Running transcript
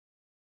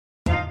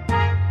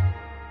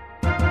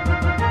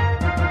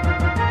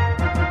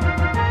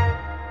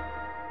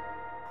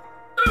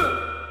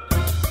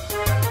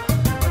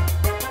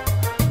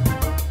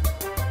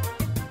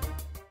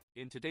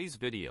In today's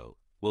video,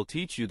 we'll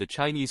teach you the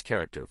Chinese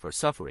character for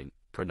suffering,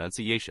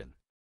 pronunciation.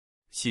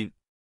 心.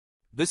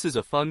 This is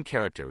a fun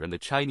character in the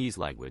Chinese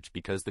language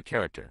because the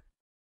character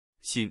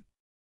心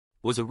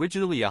was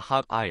originally a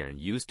hot iron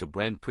used to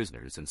brand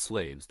prisoners and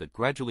slaves that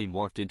gradually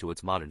morphed into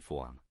its modern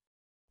form.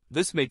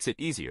 This makes it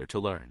easier to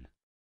learn.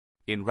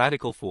 In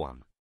radical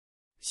form,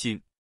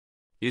 心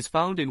is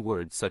found in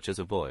words such as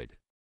avoid,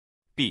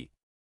 be,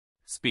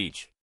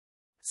 speech,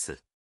 死,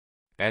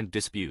 and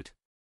dispute,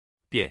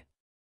 辩.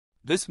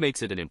 This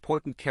makes it an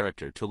important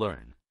character to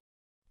learn.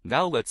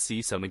 Now let's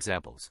see some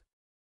examples.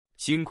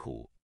 辛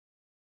苦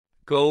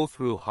go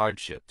through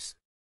hardships.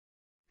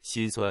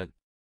 心酸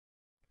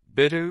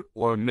bitter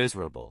or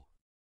miserable.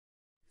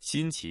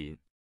 辛勤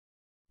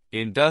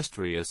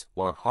industrious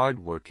or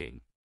hardworking.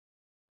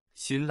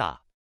 辛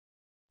辣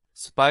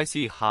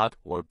spicy, hot,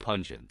 or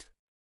pungent.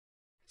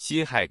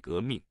 辛亥革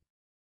命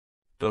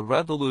the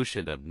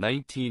revolution of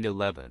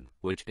 1911,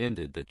 which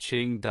ended the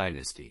Qing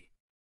dynasty.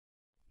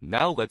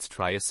 Now let's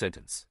try a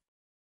sentence.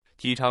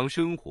 体尝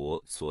生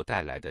活所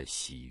带来的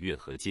喜悦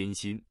和艰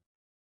辛.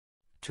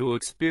 To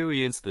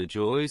experience the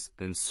joys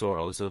and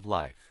sorrows of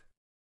life.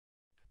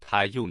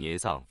 他幼年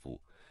丧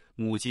父，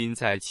母亲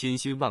在千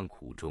辛万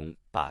苦中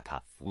把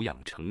他抚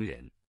养成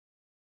人。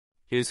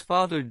His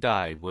father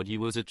died when he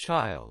was a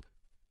child,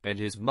 and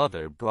his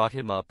mother brought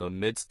him up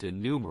amidst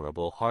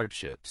innumerable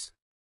hardships.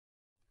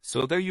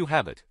 So there you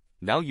have it.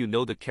 Now you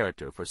know the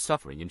character for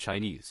suffering in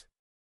Chinese.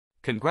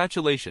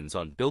 Congratulations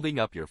on building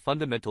up your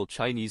fundamental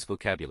Chinese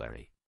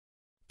vocabulary.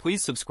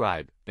 Please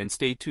subscribe and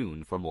stay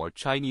tuned for more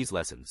Chinese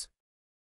lessons.